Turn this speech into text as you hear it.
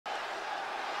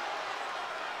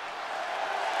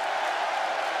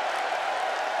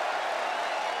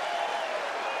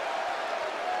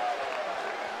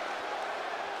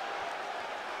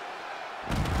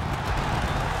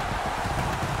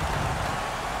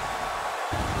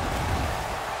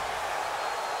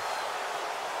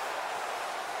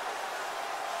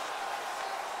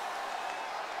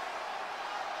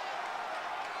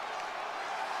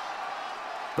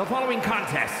The following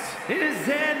contest is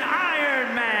an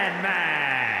Iron Man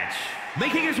match.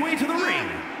 Making his way to the ring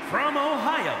from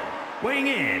Ohio, weighing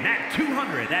in at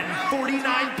 249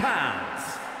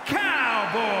 pounds,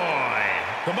 Cowboy.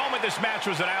 The moment this match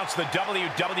was announced, the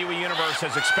WWE Universe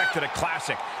has expected a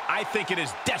classic. I think it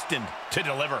is destined to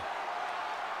deliver.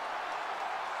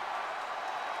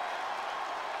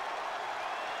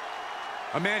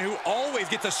 A man who always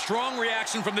gets a strong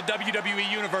reaction from the WWE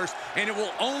Universe, and it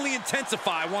will only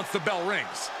intensify once the bell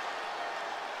rings.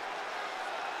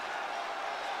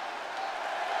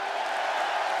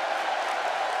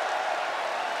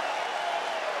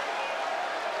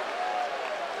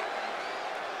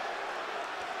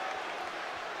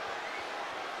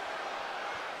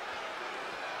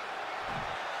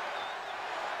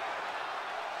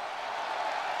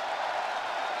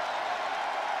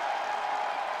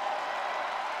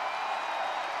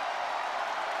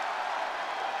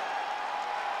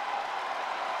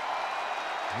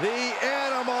 The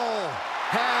animal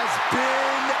has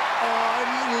been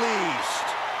unleashed.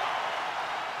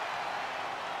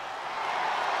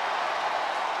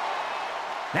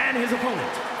 And his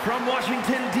opponent from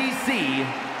Washington, D.C.,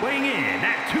 weighing in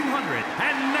at 290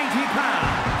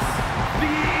 pounds,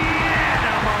 the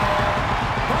Animal,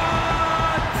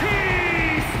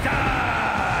 Batista!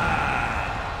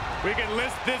 We can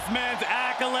list this man's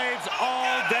accolades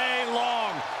all day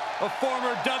long. A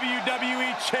former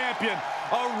WWE champion,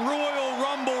 a Royal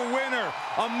Rumble winner,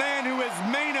 a man who has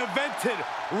main evented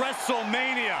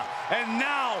WrestleMania. And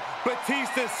now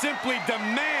Batista simply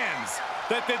demands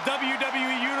that the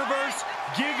WWE Universe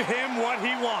give him what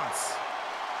he wants.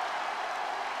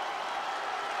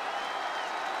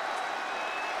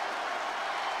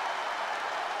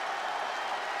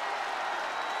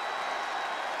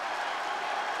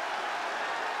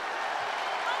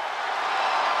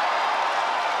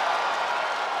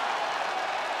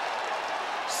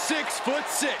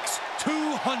 .6'6",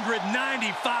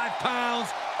 295 pounds,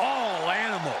 all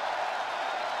animal.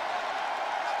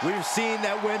 We've seen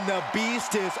that when the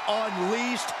beast is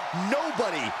unleashed,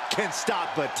 nobody can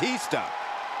stop Batista.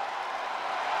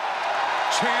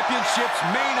 Championships,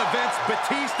 main events,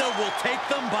 Batista will take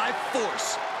them by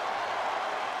force.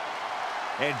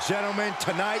 And gentlemen,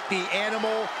 tonight the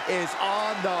animal is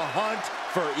on the hunt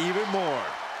for even more.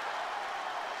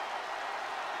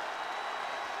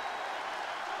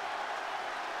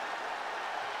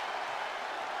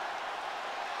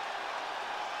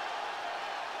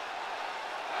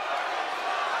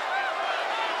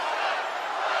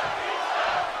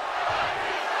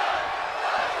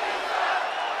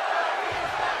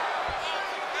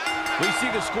 We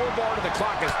see the scoreboard of the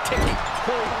clock is ticking.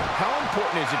 Corey, how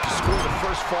important is it to score the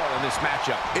first fall in this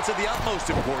matchup? It's of the utmost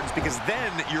importance because then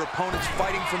your opponent's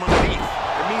fighting from underneath.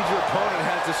 It means your opponent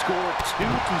has to score two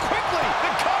quickly.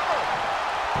 The cover!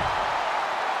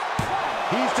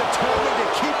 He's determined to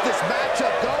keep this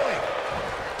matchup going.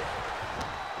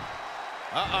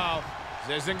 Uh-oh.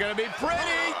 This isn't going to be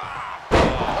pretty.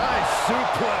 Nice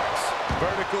suplex.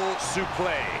 Vertical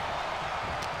suplex.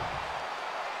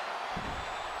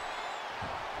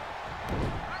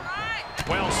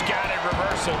 Well scouted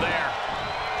reversal there.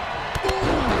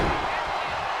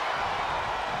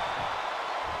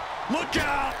 Look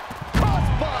out!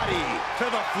 Crossbody To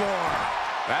the floor.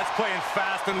 That's playing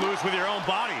fast and loose with your own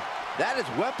body. That is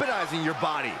weaponizing your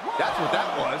body. That's what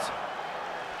that was.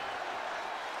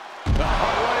 Oh,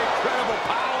 what incredible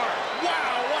power.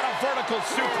 Wow, what a vertical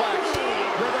suplex.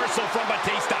 Reversal from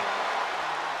Batista.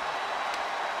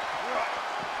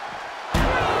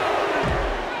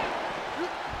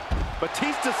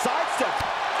 Batista sidesteps.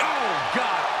 Oh,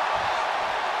 God.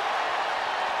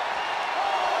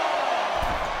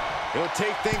 He'll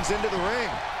take things into the ring.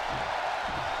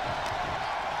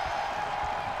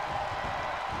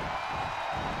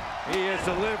 He is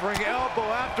delivering elbow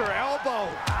after elbow.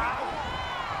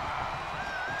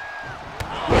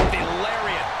 With the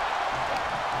lariat.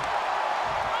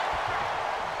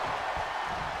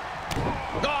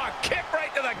 Oh, kick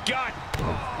right to the gut.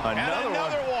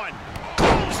 Another one.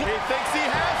 He thinks he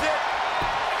has it.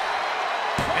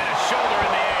 And a shoulder in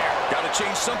the air. Got to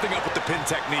change something up with the pin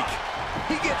technique.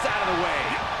 He gets out of the way.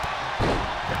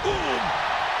 Ooh.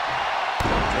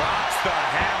 Drops the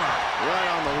hammer. Right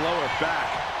on the lower back.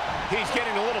 He's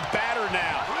getting a little battered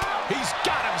now. He's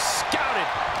got him scouted.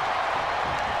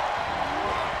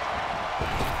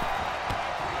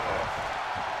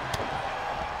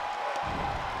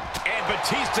 And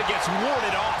Batista gets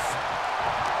warded off.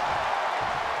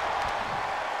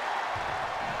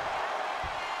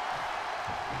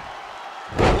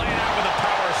 Laying out with a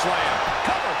power slam.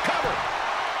 Cover, cover.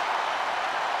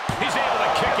 He's able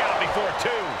to kick out before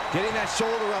two. Getting that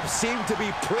shoulder up seemed to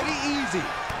be pretty easy.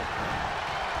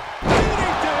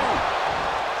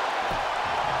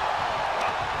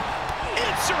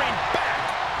 Answering back.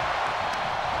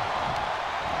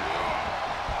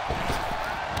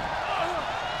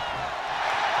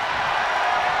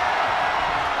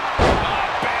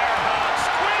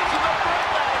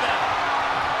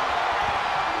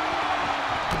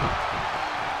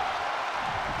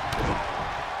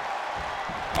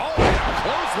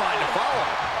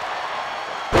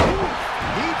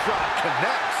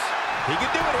 Connects. He can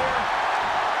do it here.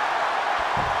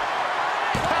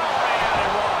 Power out and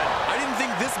one. I didn't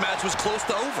think this match was close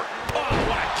to over. Oh,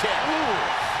 what a kick. Ooh.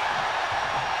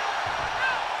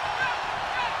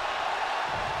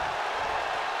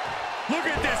 Look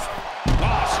at this.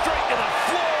 Oh, straight to the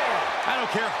floor. I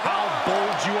don't care how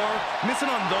bold you are.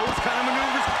 Missing on those kind of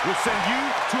maneuvers will send you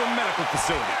to a medical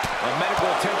facility. Well,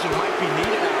 medical attention might be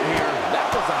needed out here. That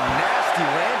was a nasty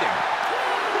landing.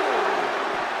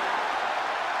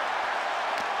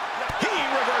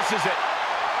 Is it?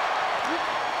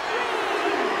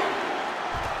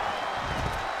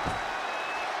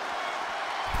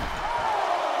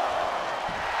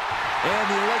 And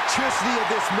the electricity of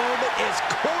this moment is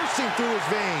coursing through his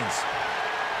veins.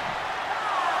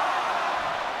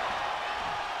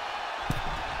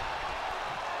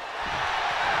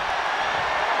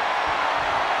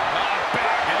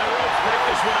 Back and the ropes break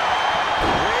this one up.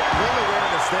 Great ring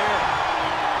awareness there.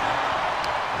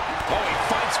 Oh, he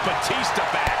fights Batista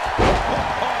back.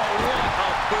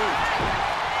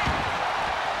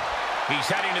 He's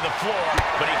heading to the floor,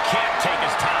 but he can't take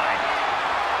his time.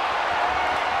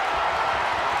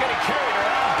 Getting carried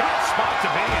around, bad spot to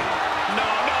be in. No.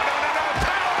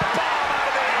 Power bomb out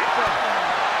of the apron.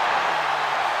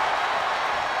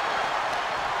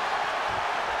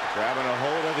 Grabbing a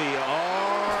hold of the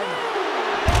arm.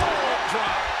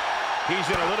 Drop. He's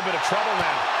in a little bit of trouble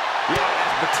now. Yeah,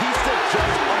 as Batista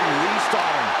just unleashed on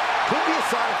him. Could be a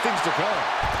sign of things to come.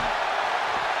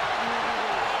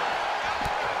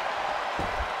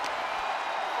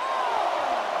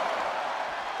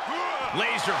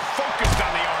 Laser focused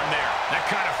on the arm there. That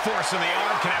kind of force on the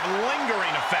arm can have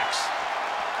lingering effects.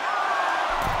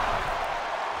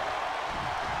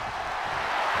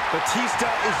 Batista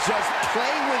is just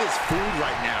playing with his food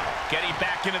right now. Getting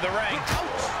back into the ring. Oh,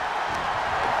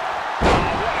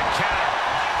 what a counter.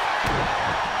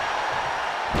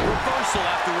 Reversal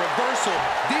after reversal.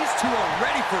 These two are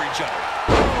ready for each other.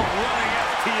 Running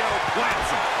FTO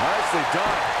plants him. Nicely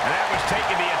done. And that was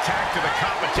taking the attack to the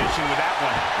competition with that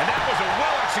one. And that was a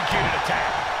well-executed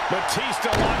attack. Batista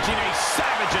launching a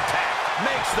savage attack.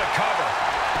 Makes the cover.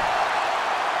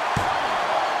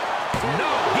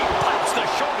 No, he pops the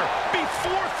shoulder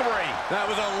before 3. That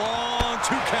was a long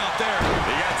 2 count there.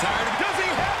 He got tired. Does he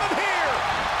have him here?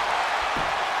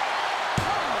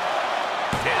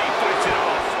 And he fights it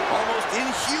off. Almost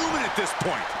inhuman at this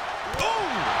point. Boom!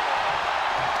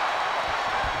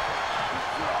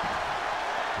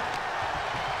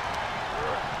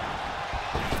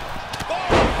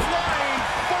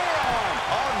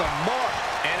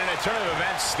 Turn of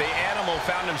events, the animal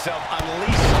found himself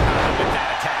unleashed with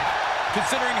that attack.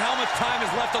 Considering how much time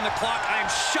is left on the clock, I am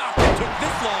shocked it took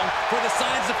this long for the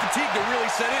signs of fatigue to really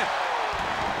set in.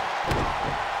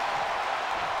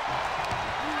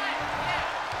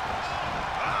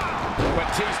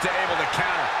 Batista able to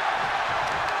counter.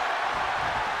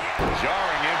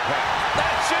 Jarring impact.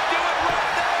 That should do it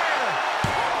right there.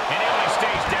 And he only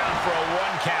stays down for a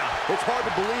 1 count. It's hard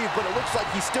to believe, but it looks like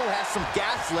he still has some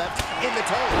gas left in the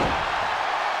tank.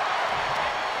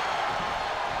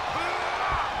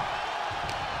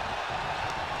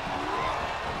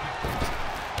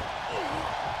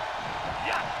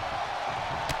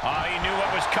 Oh, he knew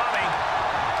what was coming.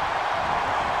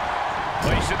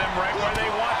 Placing them right where they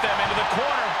want them, into the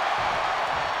corner.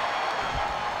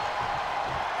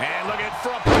 And looking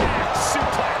for a back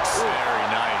suplex. Very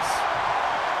nice.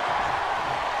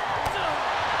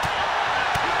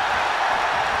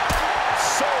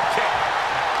 Soul kick.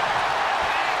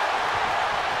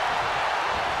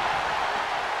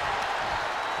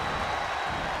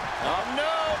 Oh,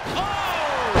 no.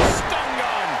 Oh, stun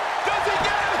gun. Does he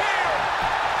get him here?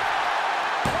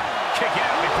 Kick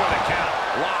out before the count.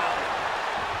 Wow.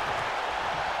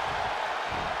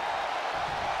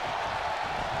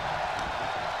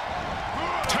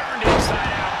 Turned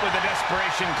inside out with a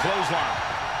desperation clothesline.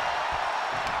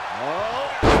 Oh,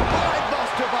 spine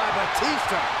buster by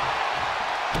Batista.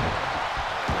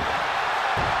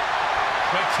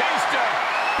 Batista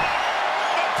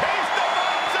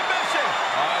by submission.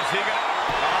 Oh, is he gonna?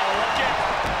 Oh, look at.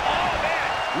 Oh, man.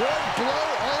 One blow,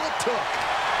 all it took.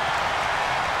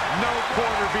 Nope,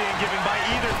 quarter being given by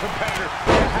either competitor.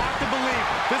 You have to believe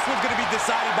this was going to be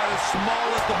decided by the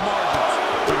smallest of margins.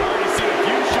 We've already seen a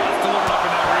few shots delivered up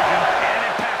in that region. An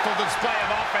impactful display of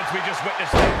offense we just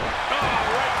witnessed there. Oh,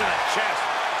 right to the chest.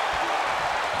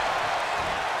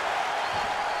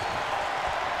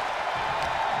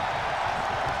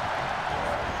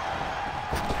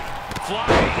 Flying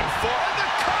for the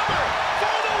cover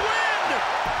for the win.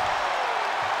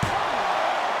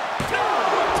 No,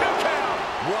 2 count.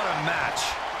 What a match.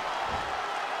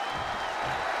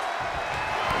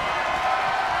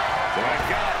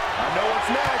 I know what's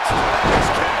next.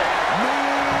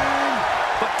 Moon.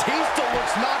 Batista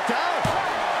looks knocked out.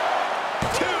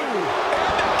 2,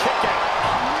 and the kick out.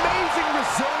 Amazing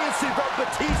resiliency from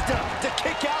Batista to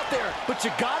kick out there. But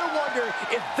you gotta wonder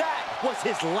if that was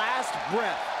his last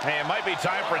breath. Hey, it might be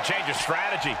time for a change of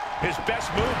strategy. His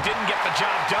best move didn't get the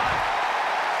job done.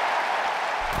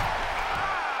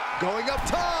 Going up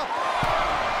top.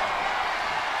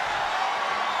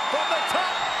 From the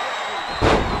top.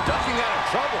 Ducking out of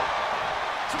trouble.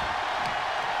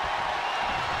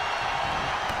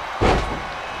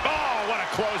 Oh, what a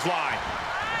clothesline.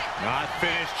 Not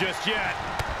finished just yet.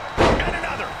 And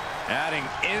another. Adding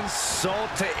insult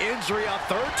to injury a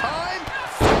third time.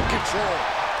 Full control.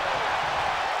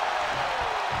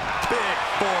 Big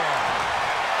forearm.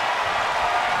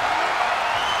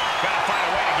 Gotta find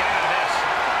a way to get out of this.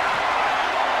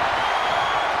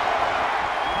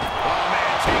 Oh,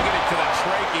 man, taking it to the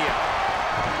trachea.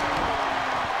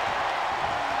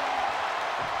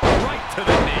 Right to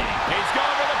the knee. He's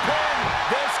going for the pin.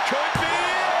 This could be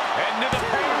it. Into the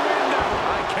pay window.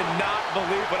 I cannot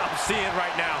believe what I'm seeing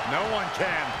right now. No one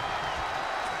can.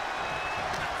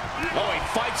 Oh, he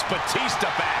fights Batista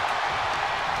back.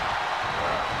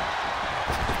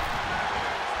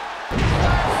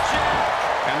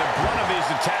 And the brunt of these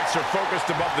attacks are focused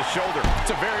above the shoulder.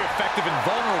 It's a very effective and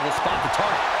vulnerable spot to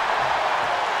target.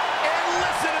 And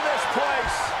listen to this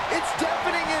place. It's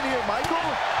deafening in here, Michael.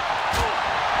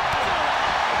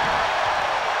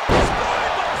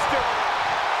 Spinebuster.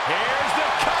 Here's the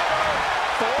cover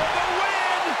for the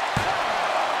win.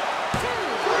 3.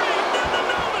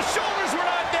 No, the shoulders were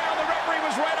not down. The referee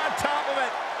was right on top of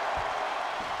it.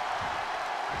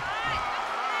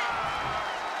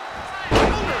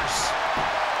 Shoulders.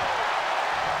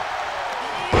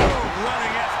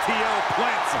 Running FTO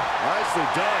plants him. Nicely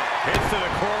done. Hits to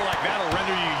the core like that'll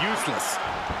render you useless.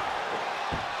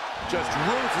 Just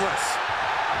ruthless.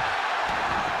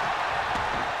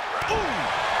 Ooh.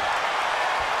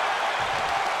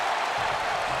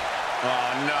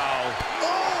 Oh, no.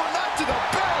 Oh, not to the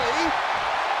belly.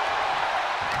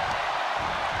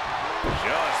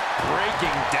 Just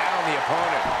breaking down the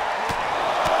opponent.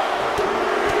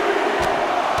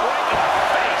 Right in the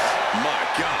face. My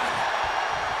God.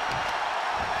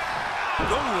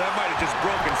 Oh, that might have just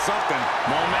broken something.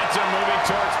 Momentum moving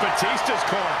towards Batista's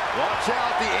corner. Watch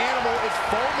out, the animal is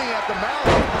foaming at the mouth.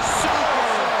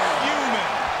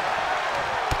 Superhuman.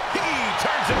 He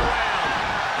turns it around.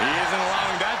 He isn't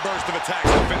allowing that burst of attacks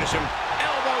to finish him.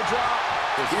 Elbow drop.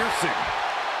 Piercing.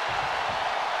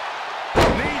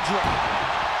 Knee drop.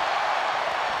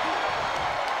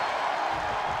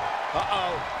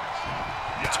 Uh-oh.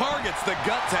 Targets the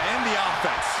gut to end the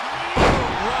offense.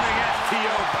 Running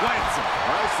FTO plants him.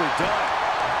 Nicely done.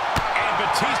 And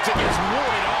Batista gets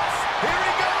warded off. Here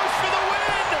he goes for the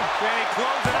win. Can he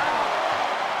close it out?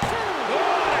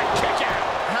 What a kick out.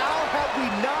 How have we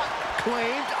not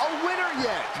claimed a winner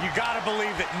yet? You gotta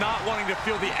believe that not wanting to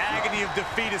feel the agony of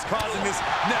defeat is causing this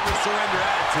never surrender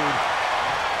attitude.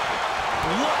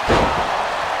 Look.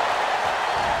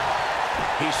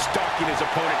 He's stalking his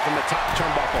opponent from the top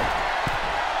turnbuckle.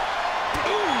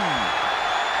 Ooh.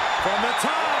 From the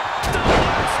top.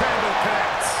 Nice handle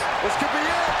connects. This could be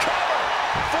it. Cover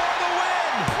for the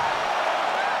win.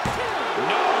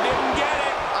 No, didn't get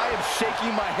it. I am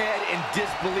shaking my head in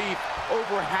disbelief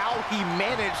over how he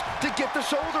managed to get the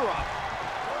shoulder up.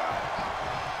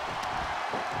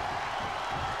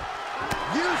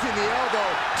 Using the elbow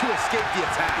to escape the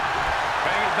attack.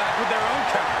 Banging back with their own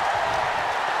counter.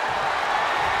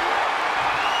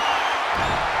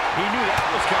 He knew that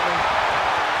was coming.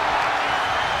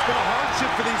 It's been a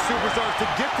hardship for these superstars to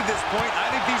get to this point.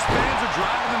 I think these fans are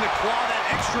driving them to claw that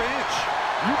extra inch.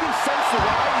 You can sense the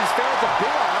ride these fans have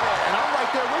been on, and I'm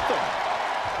right there with them.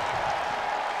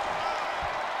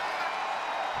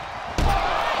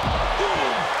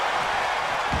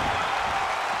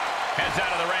 Heads out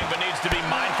of the ring, but needs to be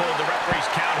mindful of the referee's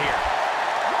count here.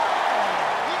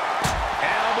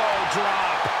 Elbow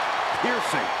drop.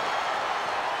 Piercing.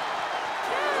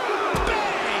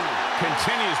 Bang!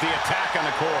 continues the attack on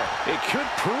the core. It could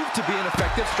prove to be an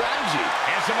effective strategy.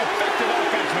 And some effective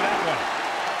offense with that one.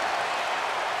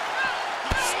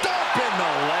 Stop in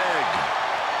the leg.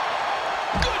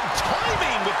 Good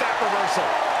timing with that reversal.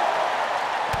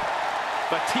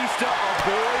 Batista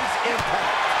avoids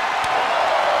impact.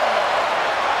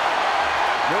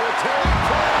 Military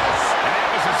press. And that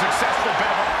was a successful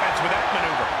bit of offense with that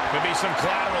maneuver. Could be some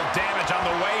collateral damage on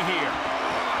the way here.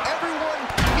 Everyone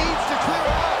needs to clear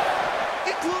out,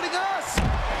 including us.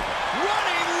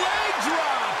 Running leg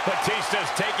drop.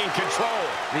 Batista's taking control.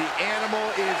 The animal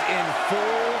is in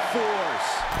full force.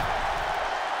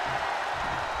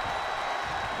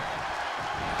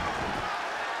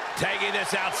 Taking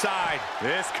this outside.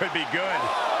 This could be good.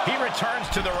 He returns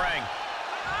to the ring.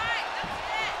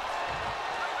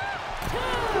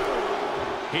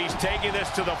 He's taking this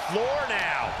to the floor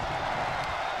now.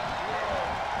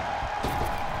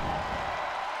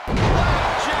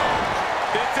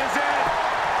 This is it.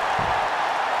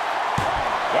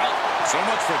 Well, so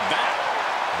much for that.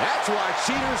 That's why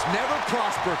cheaters never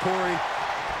prosper, Corey.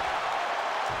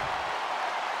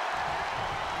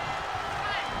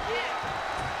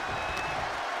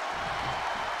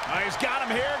 He's got him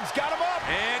here. He's got him up.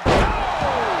 And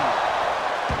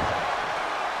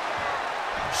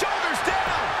Shoulders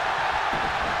down.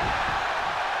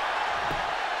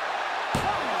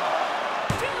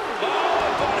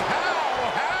 oh,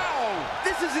 but how?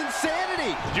 This is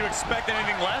insanity. Did you expect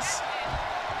anything less?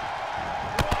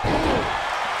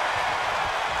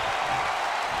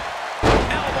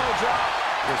 Elbow drop.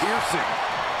 Piercing.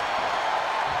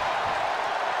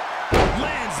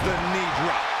 Lands the knee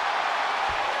drop.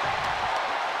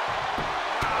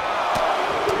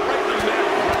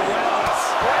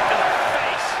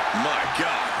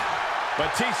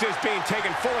 Batista is being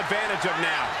taken full advantage of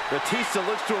now. Batista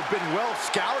looks to have been well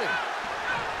scouted.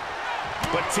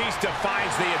 Batista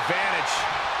finds the advantage,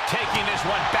 taking this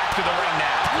one back to the ring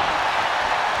now.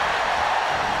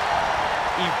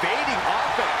 Evading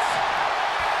offense.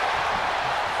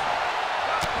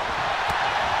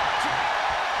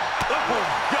 Oh,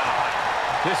 God.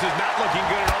 This is not looking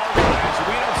good at all, guys.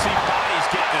 We don't see bodies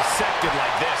get dissected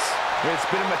like this. It's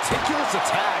been a meticulous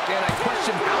attack, and I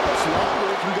question how much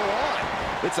longer it can go on.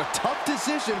 It's a tough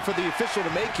decision for the official to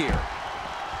make here.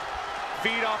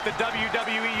 Feed off the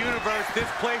WWE Universe. This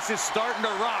place is starting to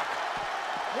rock.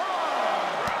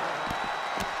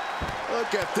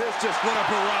 Look at this, just what a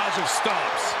barrage of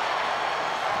stomps.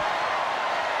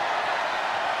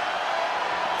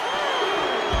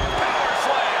 Power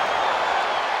slam.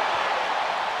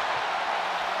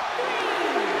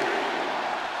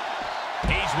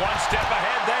 He's one step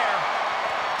ahead there.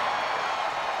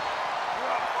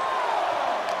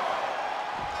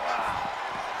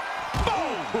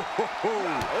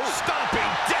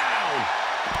 Stomping down.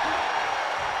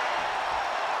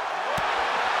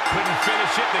 Couldn't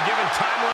finish it in the given time.